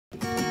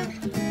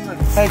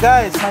Hey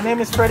guys, my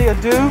name is Freddy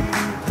Adu.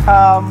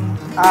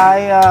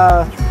 I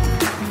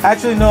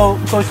actually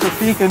know Coach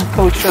Rafiq and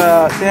Coach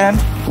Dan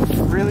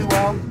really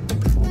well.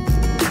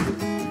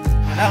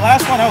 And that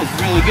last one, that was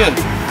really good.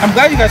 I'm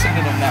glad you guys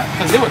ended on that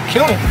because they were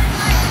killing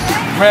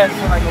Red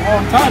for like a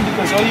long time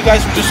because all you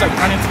guys were just like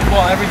running to the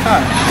ball every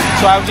time.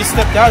 So I just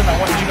stepped out and I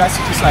wanted you guys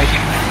to just like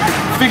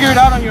figure it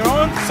out on your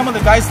own. Some of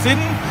the guys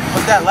didn't,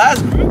 but that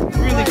last group,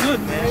 really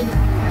good, man.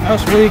 That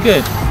was really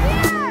good.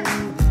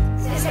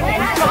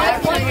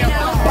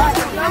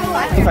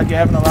 Looks like you're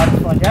having a lot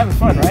of fun. You're having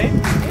fun, right?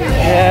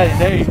 Yeah,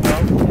 there you go.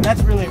 And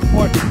that's really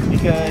important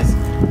because,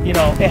 you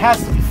know, it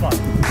has to be fun.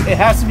 It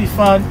has to be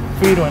fun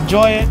for you to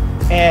enjoy it.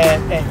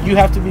 And you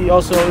have to be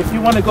also, if you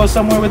want to go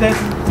somewhere with it,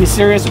 be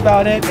serious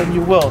about it, and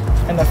you will.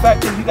 And the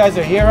fact that you guys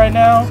are here right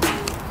now,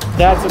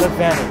 that's an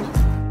advantage.